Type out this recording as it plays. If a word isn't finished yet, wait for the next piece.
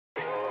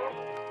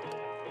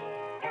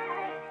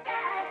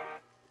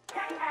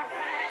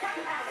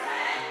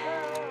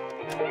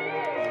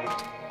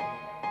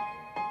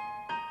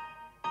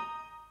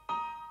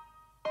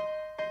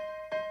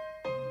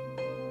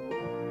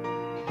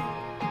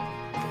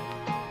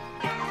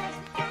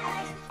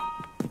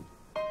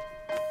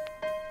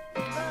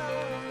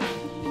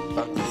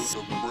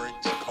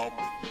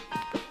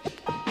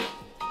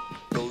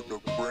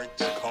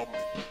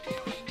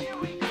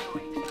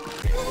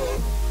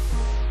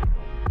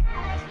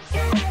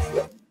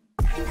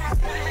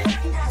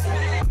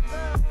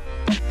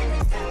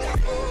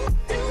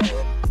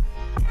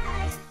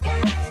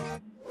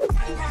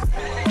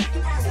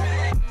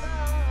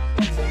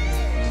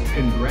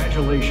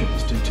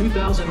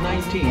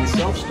2019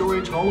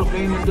 Self-Storage Hall of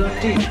Fame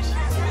inductees.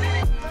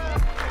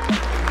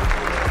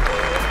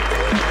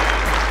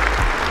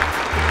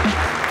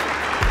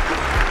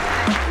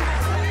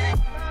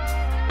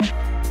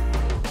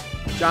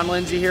 John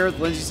Lindsay here with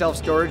Lindsay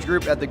Self-Storage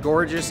Group at the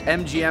gorgeous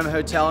MGM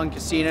Hotel and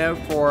Casino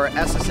for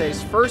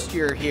SSA's first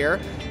year here.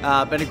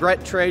 Been a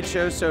great trade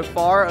show so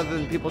far, other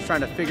than people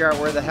trying to figure out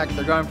where the heck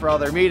they're going for all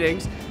their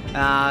meetings.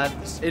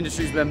 This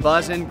industry's been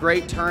buzzing,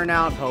 great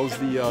turnout. How's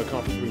the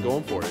conference been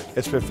going for you?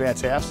 It's been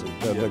fantastic.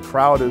 The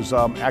crowd is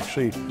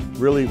actually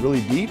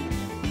really deep,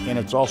 and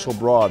it's also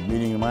broad,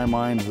 meaning in my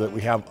mind that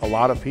we have a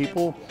lot of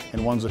people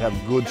and ones that have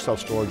good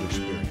self-storage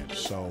experience.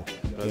 So,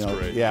 that's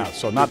great. Yeah,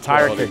 so not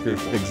tire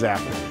kickers.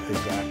 Exactly.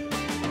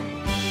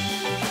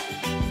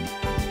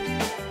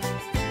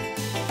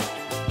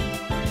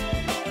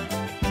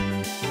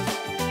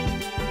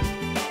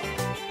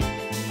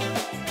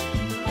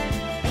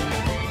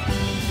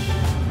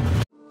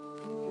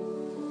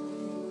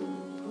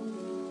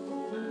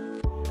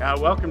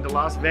 Welcome to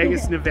Las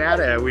Vegas,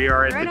 Nevada. We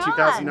are at the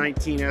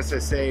 2019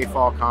 SSA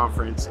Fall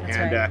Conference,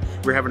 and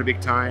we're having a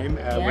big time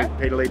with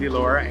Pay Lady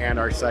Laura and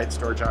our site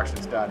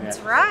StorageAuctions.net. That's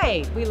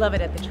right. We love it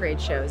at the trade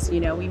shows.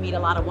 You know, we meet a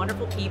lot of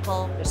wonderful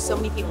people. There's so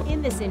many people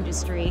in this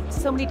industry,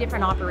 so many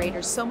different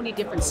operators, so many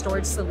different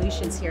storage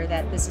solutions here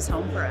that this is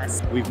home for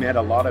us. We've met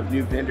a lot of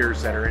new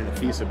vendors that are in the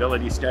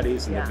feasibility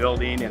studies and the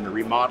building and the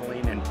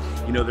remodeling, and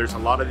you know, there's a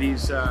lot of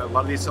these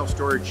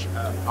self-storage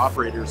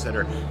operators that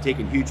are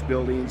taking huge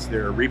buildings,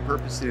 they're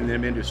repurposing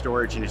them into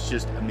storage, and it's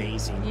just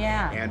amazing.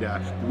 Yeah.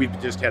 And we've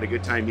just had a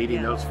good time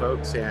meeting those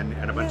folks and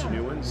a bunch of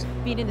new ones.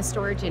 Being in the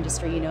storage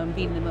industry, you know, and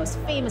being the most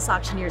famous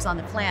auctioneers on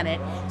the planet,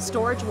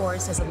 Storage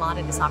Wars has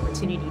allotted this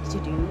opportunity to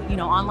do, you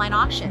know, online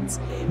auctions.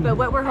 But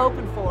what we're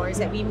hoping for is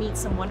that we meet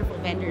some wonderful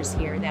vendors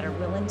here that are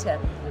willing to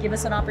give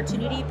us an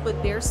opportunity,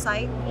 put their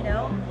site, you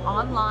know,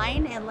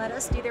 online and let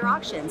us do their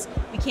auctions.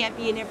 We can't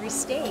be in every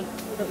state,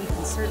 but we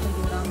can certainly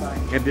do it online.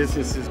 And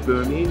business is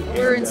booming.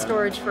 We're in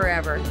storage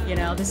forever. You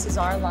know, this is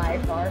our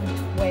life, our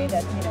way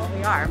that, you know,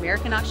 we are.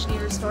 American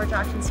Auctioneers,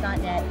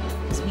 StorageAuctions.net,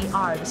 because we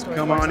are the Storage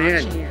Wars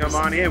auctioneers. Come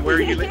on in. Where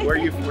are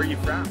you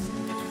from?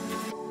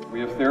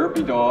 We have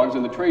therapy dogs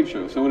in the trade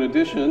show. So in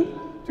addition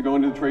to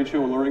going to the trade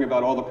show and learning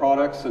about all the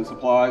products and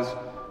supplies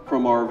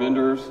from our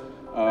vendors,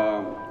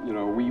 you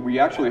know, we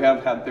actually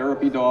have had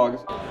therapy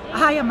dogs.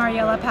 Hi, I'm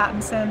Mariella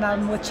Pattinson.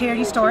 I'm with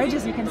Charity Storage,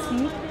 as you can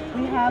see.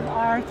 We have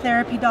our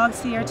therapy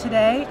dogs here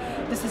today.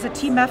 This is a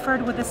team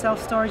effort with the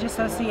Self-Storage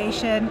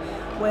Association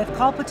with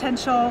Call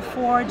Potential,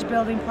 Forge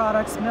Building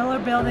Products, Miller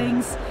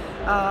Buildings,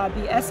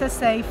 the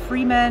SSA,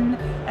 Freeman,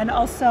 and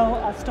also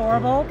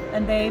Storable.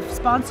 And they've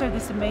sponsored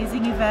this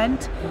amazing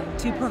event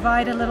to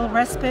provide a little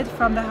respite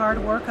from the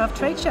hard work of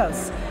trade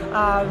shows.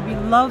 We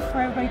love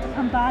for everybody to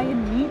come by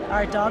and meet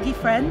our doggy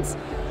friends,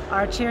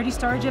 our Charity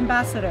Storage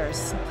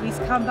ambassadors. Please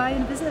come by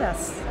and visit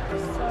us.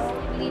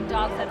 So we need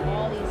dogs at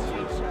all these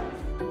trade shows.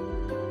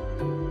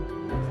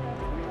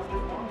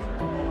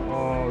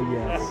 Oh,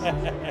 yes.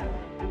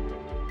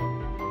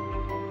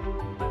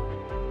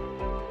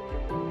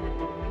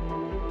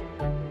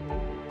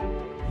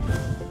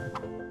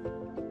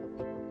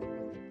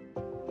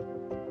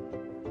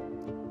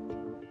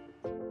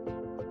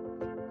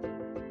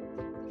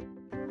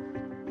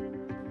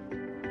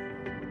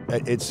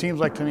 It seems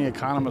like to me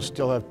economists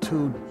still have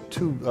two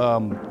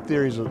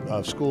theories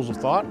of schools of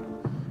thought,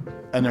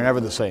 and they're never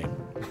the same.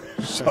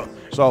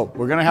 So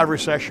we're going to have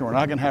recession, we're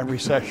not going to have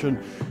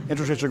recession.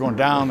 Interest rates are going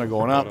down, they're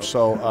going up.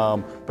 So,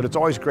 but it's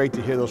always great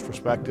to hear those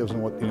perspectives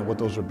and what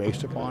those are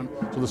based upon.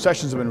 So the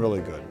sessions have been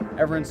really good.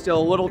 Everyone's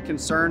still a little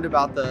concerned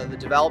about the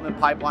development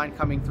pipeline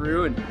coming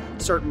through and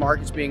certain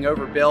markets being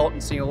overbuilt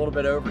and seeing a little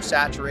bit of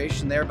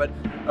oversaturation there. But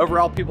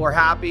overall, people are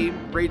happy.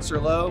 Rates are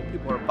low.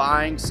 People are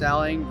buying,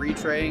 selling,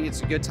 retrading.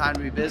 It's a good time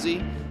to be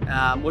busy.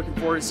 Looking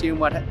forward to seeing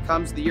what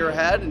comes the year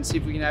ahead and see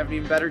if we can have an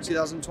even better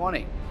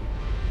 2020.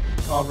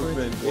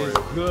 Conference is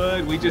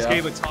good. We just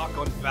gave a talk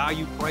on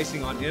value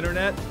pricing on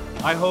internet.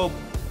 I hope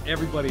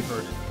everybody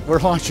heard it. We're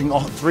launching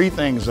all three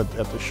things at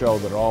the show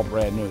that are all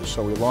brand new.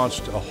 So we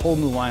launched a whole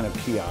new line of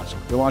kiosks.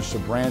 We launched a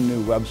brand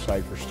new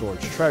website for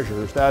storage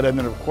treasures. That, and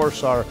then of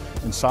course our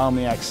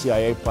Insomniac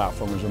CIA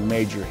platform is a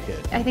major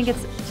hit. I think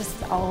it's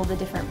just all the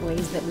different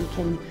ways that we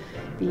can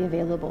be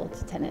available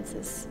to tenants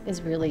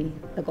is really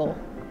the goal.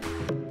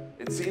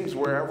 It seems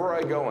wherever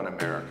I go in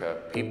America,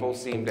 people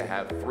seem to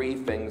have three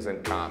things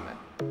in common.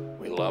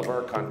 We love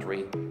our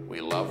country,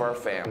 we love our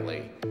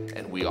family,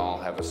 and we all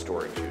have a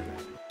storage unit.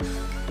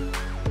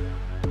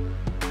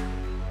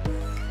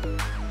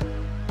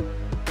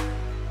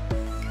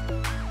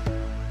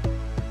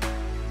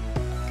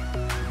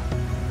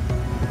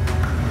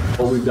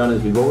 What we've done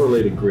is we've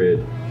overlaid a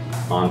grid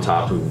on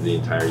top of the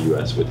entire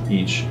US with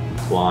each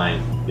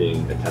line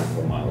being a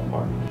 10th mile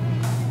apart.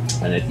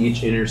 And at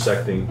each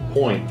intersecting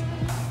point,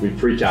 we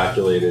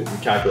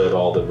calculated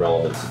all the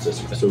relevant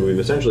statistics. So we've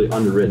essentially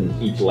underwritten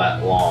each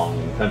lat long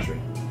in the country,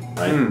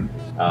 right?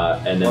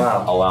 And then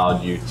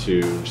allowed you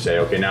to say,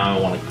 okay, now I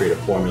want to create a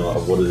formula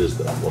of what it is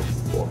that I'm looking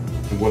for.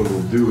 And what it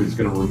will do is it's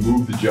going to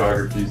remove the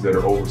geographies that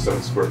are over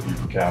 7 square feet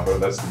per capita.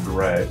 That's the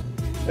gray.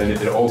 And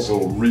it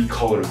also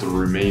recolors the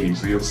remaining.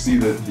 So you'll see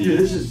that the... Dude,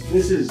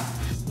 this is,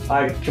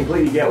 I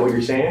completely get what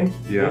you're saying.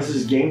 Yeah. This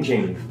is game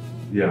changing.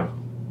 Yeah.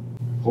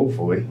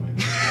 Hopefully.